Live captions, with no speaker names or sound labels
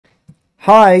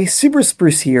Hi, Super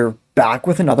Spruce here, back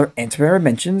with another Antimatter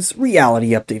Dimensions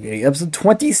reality update video, episode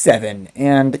 27,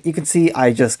 and you can see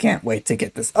I just can't wait to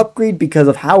get this upgrade because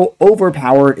of how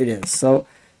overpowered it is. So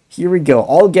here we go,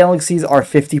 all galaxies are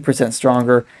 50%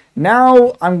 stronger.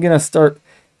 Now I'm gonna start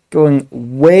going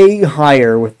way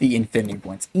higher with the infinity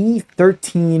points,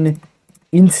 E13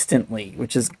 instantly,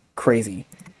 which is crazy.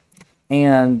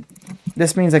 And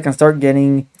this means I can start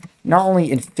getting not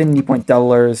only infinity point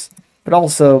doublers, but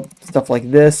also stuff like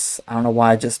this. I don't know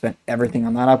why I just spent everything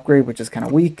on that upgrade, which is kind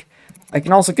of weak. I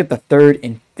can also get the third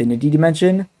infinity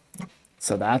dimension,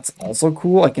 so that's also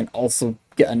cool. I can also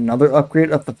get another upgrade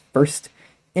of the first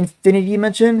infinity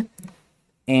dimension,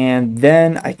 and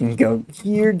then I can go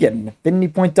here, get an infinity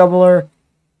point doubler,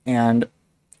 and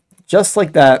just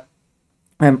like that,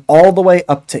 I'm all the way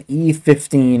up to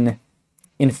E15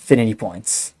 infinity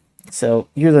points. So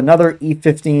here's another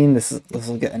E15. This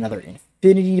will get another infinity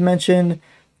dimension,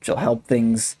 which will help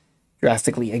things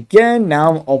drastically again. Now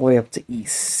I'm all the way up to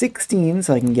E16,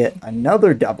 so I can get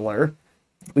another doubler.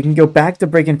 We can go back to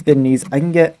break infinities. I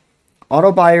can get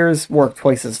auto buyers work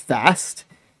twice as fast,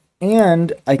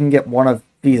 and I can get one of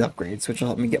these upgrades, which will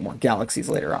help me get more galaxies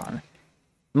later on.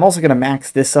 I'm also going to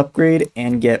max this upgrade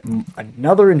and get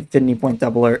another infinity point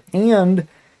doubler and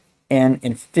an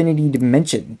infinity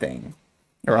dimension thing,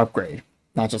 or upgrade,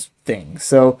 not just thing.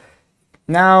 So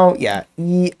now, yeah,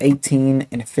 E18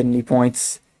 infinity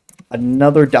points,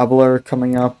 another doubler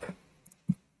coming up,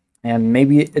 and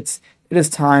maybe it is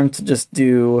time to just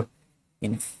do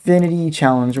Infinity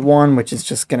Challenge 1, which is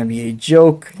just going to be a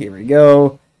joke. Here we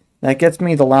go. That gets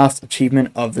me the last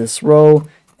achievement of this row,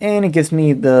 and it gives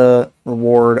me the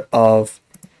reward of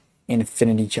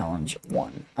Infinity Challenge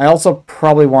 1. I also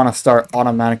probably want to start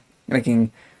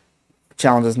making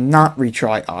challenges not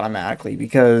retry automatically,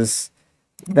 because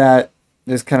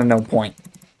there's kind of no point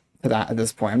to that at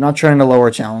this point. I'm not trying to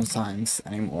lower challenge times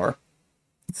anymore.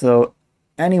 So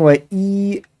anyway,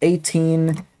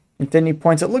 E18 infinity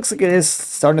points. It looks like it is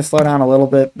starting to slow down a little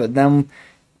bit, but then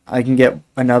I can get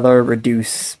another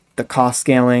reduce the cost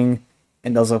scaling,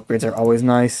 and those upgrades are always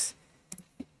nice.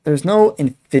 There's no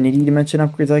infinity dimension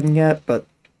upgrades I can get, but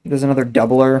there's another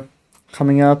doubler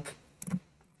coming up.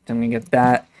 I'm going to get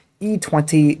that.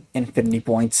 E20 infinity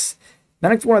points. The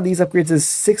next one of these upgrades is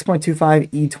 6.25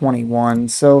 E21,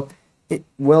 so it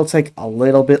will take a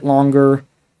little bit longer,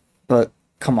 but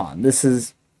come on, this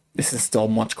is still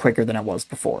much quicker than it was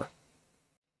before.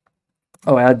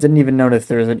 Oh, I didn't even notice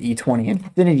there's an E20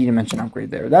 infinity dimension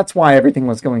upgrade there. That's why everything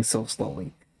was going so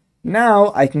slowly.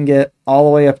 Now I can get all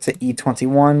the way up to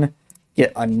E21,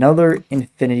 get another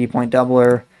infinity point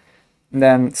doubler, and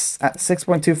then at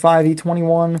 6.25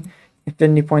 E21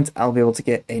 infinity points, I'll be able to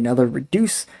get another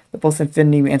reduce the plus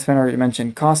infinity antimatter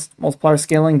dimension cost multiplier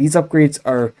scaling. These upgrades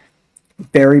are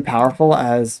very powerful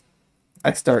as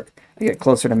I get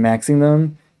closer to maxing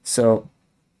them. So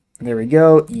there we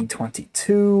go,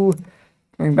 E22.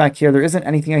 Going back here, there isn't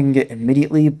anything I can get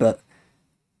immediately, but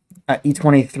at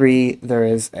E23 there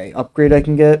is a upgrade I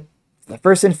can get. The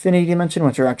first infinity dimension,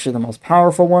 which are actually the most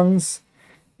powerful ones,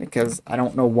 because I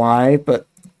don't know why, but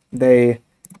they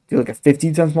do like a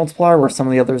 50 times multiplier, where some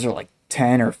of the others are like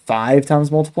 10 or 5 times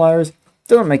multipliers.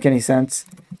 Doesn't make any sense,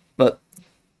 but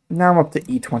now I'm up to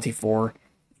E24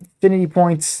 infinity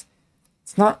points.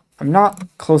 I'm not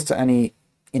close to any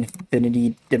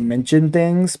infinity dimension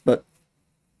things, but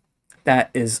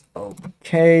that is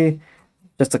okay.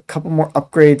 Just a couple more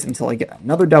upgrades until I get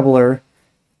another doubler,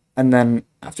 and then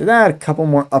after that, a couple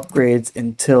more upgrades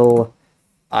until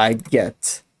I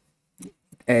get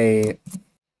a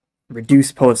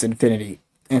reduce post infinity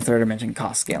and third dimension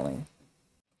cost scaling.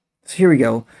 So here we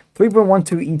go,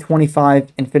 3.12 E25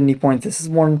 infinity points. It's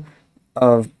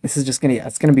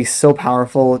gonna be so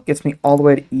powerful. It gets me all the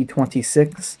way to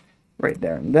E26 right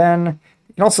there. And then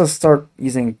you can also start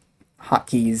using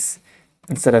hotkeys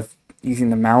instead of using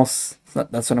the mouse. So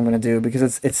that's what I'm gonna do,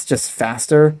 because it's just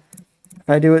faster if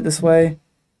I do it this way.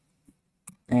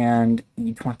 And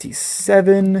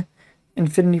E27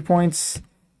 infinity points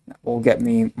will get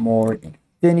me more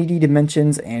infinity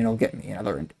dimensions, and it'll get me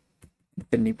another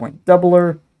infinity point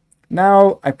doubler.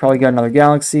 Now I probably got another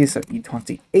galaxy, so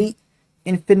E28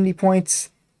 infinity points.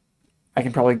 I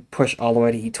can probably push all the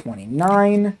way to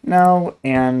E29 now,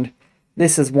 and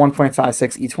this is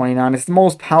 1.56 E29. It's the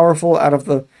most powerful out of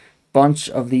the bunch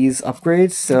of these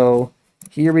upgrades, so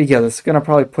here we go. This is going to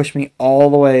probably push me all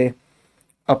the way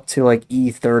up to like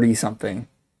E30 something.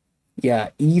 Yeah,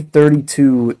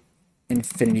 E32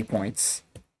 infinity points.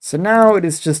 So now it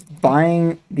is just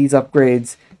buying these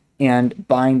upgrades and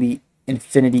buying the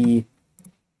infinity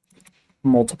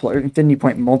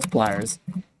point multipliers,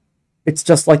 it's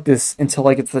just like this until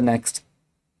I get to the next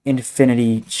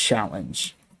infinity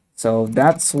challenge. So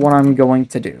that's what I'm going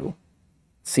to do.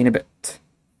 See in a bit.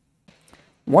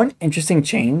 One interesting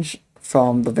change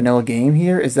from the vanilla game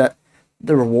here is that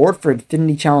the reward for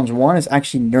Infinity Challenge 1 is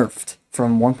actually nerfed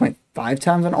from 1.5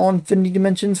 times on all Infinity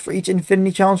Dimensions for each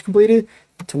Infinity Challenge completed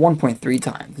to 1.3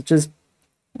 times, which is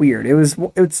weird. It was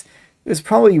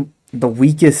probably the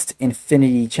weakest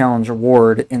Infinity Challenge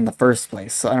reward in the first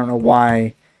place, so I don't know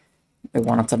why they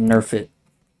wanted to nerf it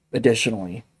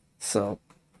additionally. So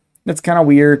it's kind of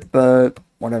weird, but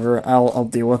whatever. I'll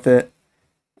deal with it.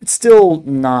 It's still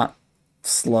not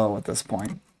slow at this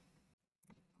point.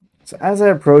 So as I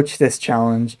approach this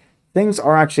challenge, things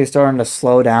are actually starting to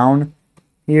slow down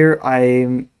here.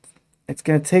 It's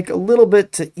going to take a little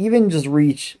bit to even just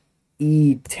reach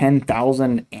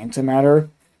E10,000 antimatter,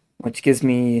 which gives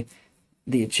me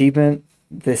the achievement.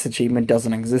 This achievement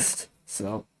doesn't exist,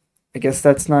 so I guess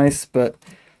that's nice, but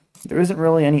there isn't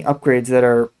really any upgrades that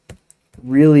are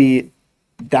really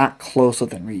that close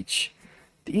within reach.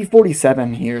 The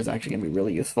E47 here is actually going to be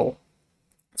really useful,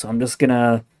 so I'm just going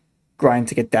to grind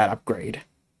to get that upgrade.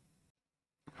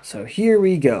 So here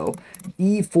we go.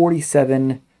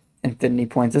 E47 infinity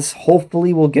points. This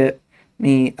hopefully will get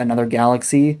me another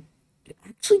galaxy. It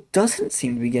actually doesn't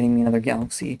seem to be getting me another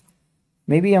galaxy.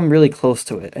 Maybe I'm really close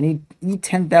to it. I need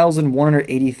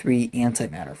E10,183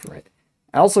 antimatter for it.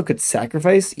 I also could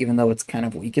sacrifice, even though it's kind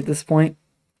of weak at this point,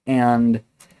 and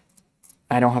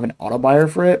I don't have an auto buyer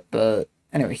for it, but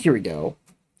anyway, here we go.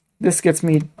 This gets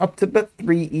me up to about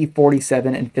 3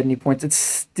 E47 infinity points. It's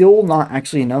still not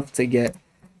actually enough to get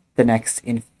the next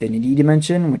infinity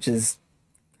dimension, which is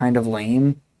kind of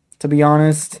lame, to be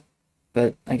honest.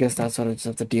 But I guess that's what I just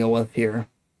have to deal with here.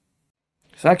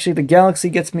 So actually, the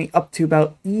galaxy gets me up to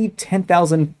about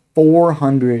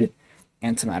E10,400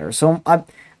 antimatter. So at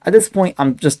this point,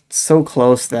 I'm just so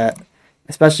close that,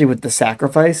 especially with the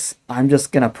sacrifice, I'm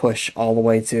just going to push all the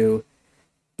way to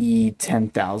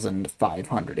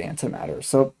E10,500 antimatter.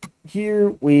 So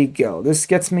here we go. This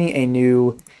gets me a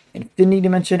new infinity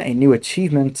dimension, a new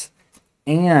achievement,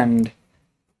 and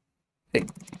it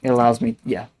allows me,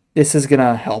 yeah, this is going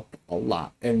to help a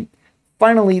lot. And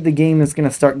finally, the game is going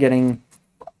to start getting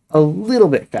a little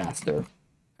bit faster,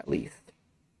 at least.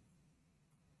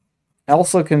 I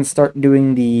also can start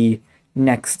doing the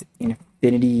next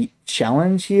infinity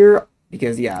challenge here,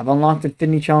 because, yeah, I've unlocked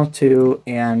Infinity Challenge 2,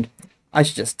 and I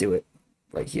should just do it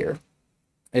right here.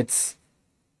 I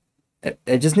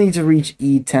just need to reach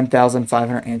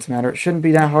E10,500 antimatter. It shouldn't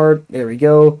be that hard. There we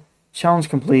go. Challenge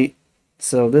complete.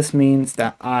 So this means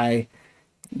that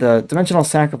the dimensional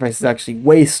sacrifice is actually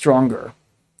way stronger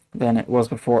than it was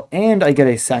before, and I get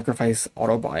a sacrifice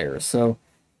auto buyer. So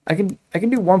I can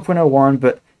do 1.01,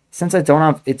 but since I don't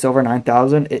have it's over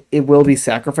 9,000, it will be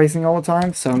sacrificing all the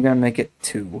time. So I'm gonna make it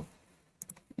 2.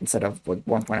 Instead of like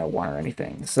 1.01 or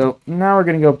anything. So now we're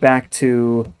going to go back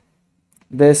to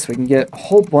this. We can get a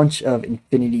whole bunch of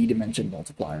infinity dimension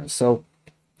multipliers. So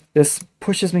this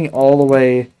pushes me all the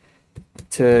way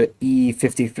to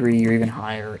E53 or even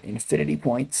higher infinity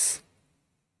points.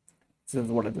 So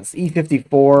what is this?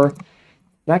 E54. Does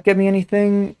that get me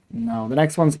anything? No, the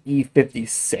next one's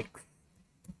E56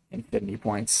 infinity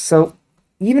points. So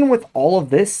even with all of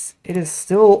this, it is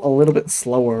still a little bit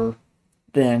slower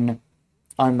than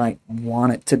I might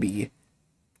want it to be,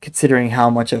 considering how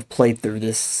much I've played through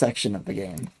this section of the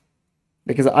game.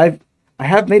 Because I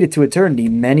have made it to eternity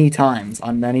many times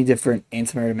on many different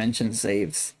Antimatter Dimensions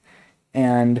saves,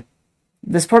 and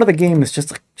this part of the game is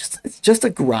it's just a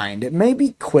grind. It may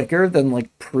be quicker than like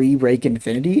pre-Rake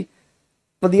Infinity,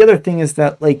 but the other thing is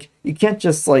that like you can't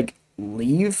just like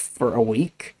leave for a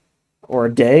week or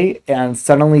a day and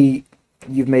suddenly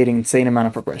you've made an insane amount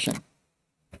of progression.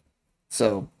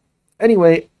 So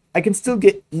anyway, I can still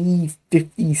get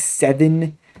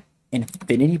E57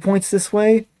 infinity points this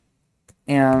way,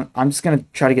 and I'm just going to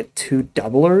try to get 2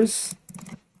 doublers,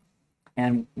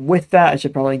 and with that I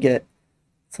should probably get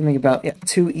something about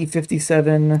 2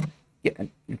 E57, get an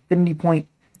infinity point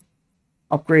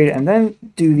upgrade, and then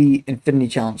do the Infinity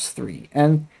Challenge 3.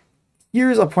 And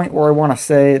here's a point where I want to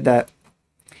say that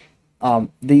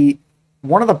one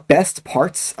of the best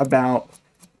parts about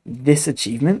this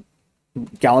achievement,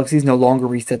 Galaxies no longer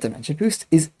reset dimension boost,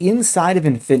 is inside of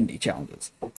infinity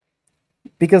challenges.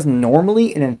 Because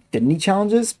normally in infinity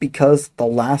challenges, because the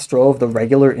last row of the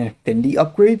regular infinity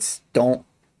upgrades don't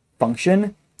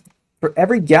function, for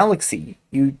every galaxy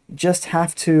you just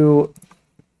have to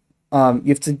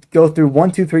go through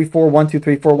 1 2 3 4 1 2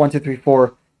 3 4 1 2 3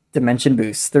 4 dimension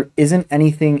boosts. There isn't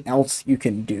anything else you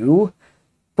can do.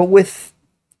 But with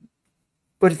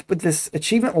with this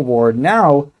achievement reward,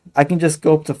 now I can just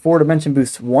go up to 4 dimension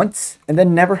boosts once and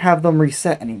then never have them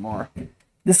reset anymore.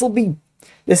 This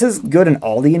is good in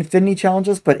all the Infinity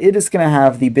challenges, but it is going to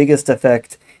have the biggest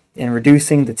effect in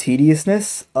reducing the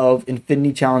tediousness of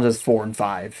Infinity challenges 4 and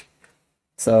 5.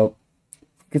 So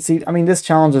you can see, I mean, this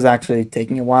challenge is actually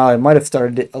taking a while. I might have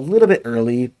started it a little bit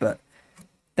early, but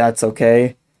that's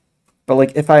okay. But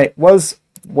like if I was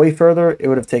way further, it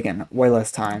would have taken way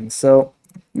less time. So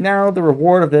now the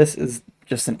reward of this is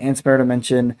just an Antimatter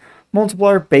Dimension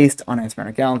multiplier based on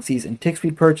Antimatter Galaxies and tick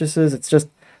speed purchases. It's just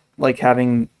like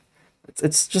having,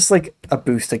 it's just like a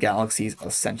boost to Galaxies,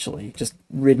 essentially, just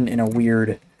written in a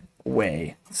weird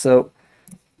way. So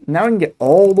now I can get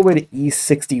all the way to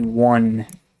E61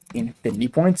 Infinity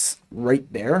points right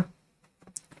there,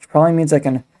 which probably means I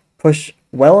can push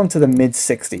well into the mid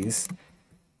 60s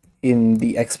in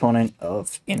the exponent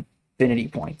of Infinity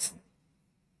points.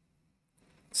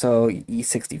 So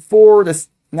E64, this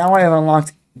now I have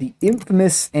unlocked the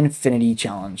infamous Infinity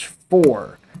Challenge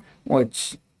 4,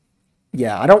 which,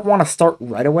 yeah, I don't want to start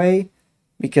right away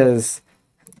because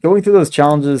going through those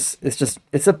challenges is just,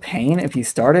 it's a pain if you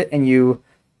start it and you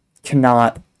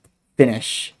cannot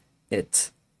finish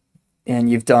it.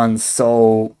 And you've done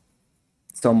so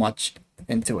much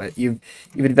into it. You've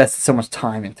invested so much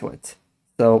time into it.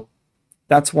 So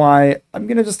that's why I'm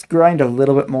going to just grind a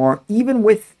little bit more, even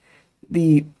with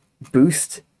the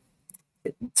boost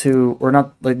to, or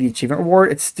not like the achievement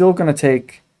reward. It's still going to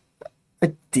take a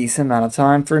decent amount of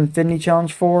time for Infinity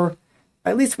Challenge 4.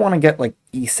 I at least want to get like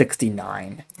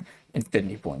E69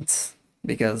 Infinity points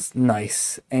because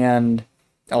nice. And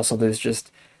also there's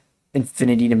just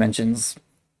Infinity Dimensions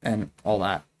and all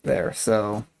that there.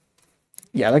 So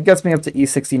yeah, that gets me up to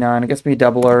E69. It gets me a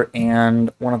doubler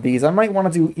and one of these. I might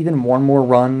want to do even one more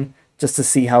run just to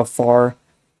see how far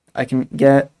I can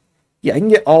get. Yeah, I can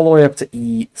get all the way up to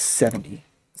E70.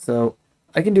 So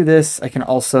I can do this. I can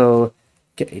also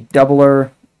get a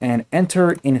doubler and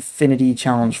enter Infinity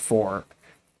Challenge 4.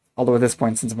 Although at this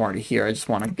point, since I'm already here, I just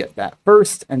want to get that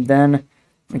first, and then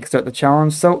we can start the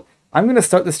challenge. So I'm going to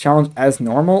start this challenge as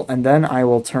normal, and then I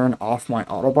will turn off my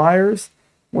auto buyers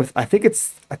with, I think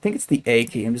it's the A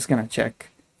key. I'm just going to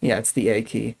check. Yeah, it's the A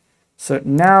key. So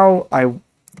now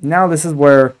this is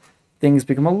where things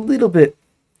become a little bit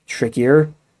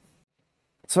trickier.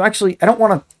 So actually, I don't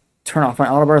want to turn off my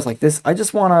auto buyers like this. I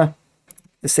just want to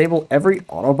disable every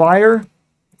auto buyer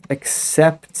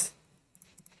except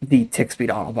the tick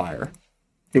speed auto buyer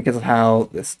because of how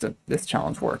this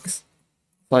challenge works.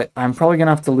 But I'm probably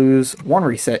gonna have to lose one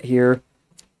reset here.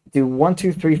 Do 1,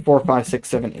 2, 3, 4, 5, 6,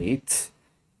 7, 8,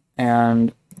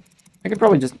 and I could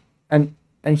probably just and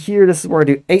here this is where I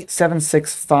do 8, 7,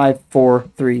 6, 5, 4,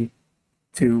 3,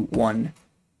 2, 1.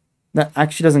 That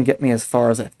actually doesn't get me as far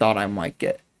as I thought I might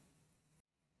get.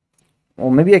 Well,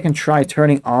 maybe I can try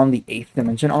turning on the 8th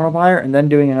dimension auto buyer and then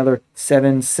doing another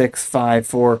 7, 6, 5,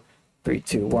 4, 3,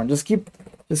 2, 1. Just keep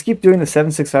doing the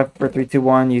 7, 6, 5, 4, 3, 2,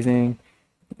 1 using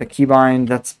the keybind.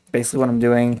 That's basically what I'm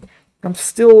doing. I'm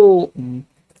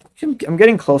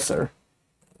getting closer.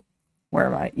 Where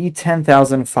am I?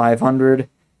 E10,500,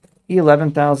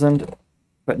 E11,000,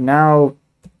 but now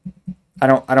I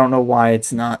don't know why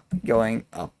it's not going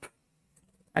up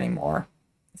anymore.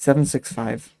 7, 6,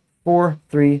 5, 4,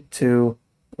 3, 2,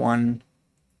 1.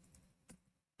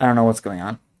 I don't know what's going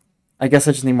on. I guess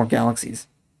I just need more galaxies.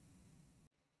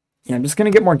 Yeah, I'm just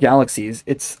going to get more galaxies.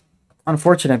 It's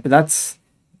unfortunate, but that's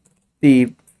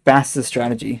the fastest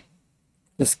strategy.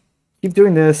 Just keep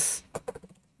doing this.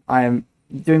 I'm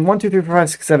doing 1, 2, 3, 4, 5,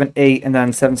 6, 7, 8, and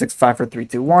then 7, 6, 5, 4, 3,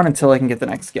 2, 1 until I can get the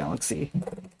next galaxy.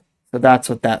 So that's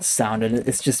what that sounded.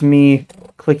 It's just me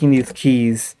clicking these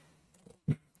keys.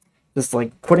 Just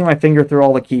like putting my finger through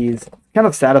all the keys. It's kind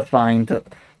of satisfying to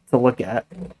look at.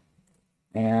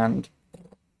 And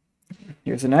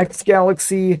here's the next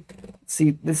galaxy.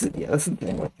 See, this is the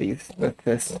thing with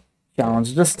this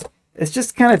challenge. It's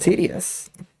just kind of tedious.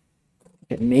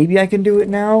 Okay, maybe I can do it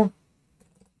now.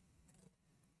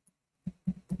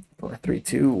 4, 3,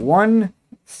 2, 1.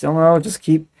 Still no. Just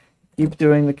keep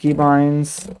doing the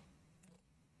keybinds.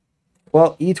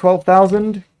 Well,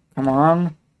 E12,000. Come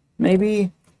on,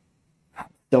 maybe.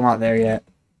 Still not there yet.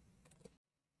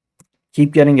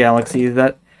 Keep getting galaxies.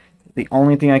 That's the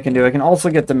only thing I can do. I can also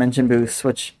get dimension boosts,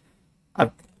 which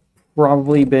I've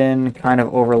probably been kind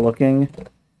of overlooking.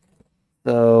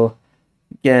 So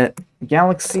get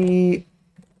galaxy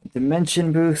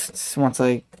dimension boosts once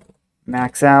I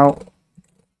max out.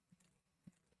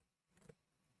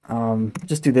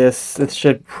 Just do this. This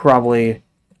should probably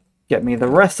get me the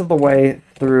rest of the way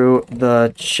through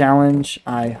the challenge,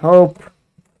 I hope.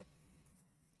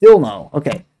 Still no.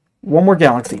 Okay. One more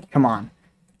galaxy. Come on.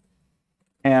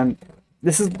 And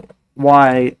this is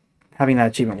why having that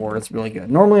achievement war is really good.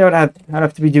 Normally, I'd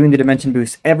have to be doing the dimension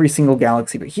boost every single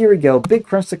galaxy, but here we go. Big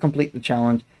crunch to complete the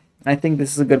challenge. And I think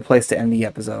this is a good place to end the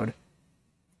episode.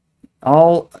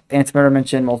 All Antimatter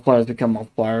Dimension multipliers become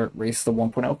multiplier race to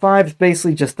 1.05. It's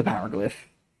basically just the power glyph,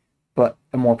 but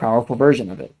a more powerful version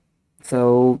of it.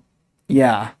 So,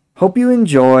 yeah. Hope you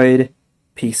enjoyed.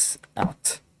 Peace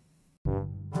out.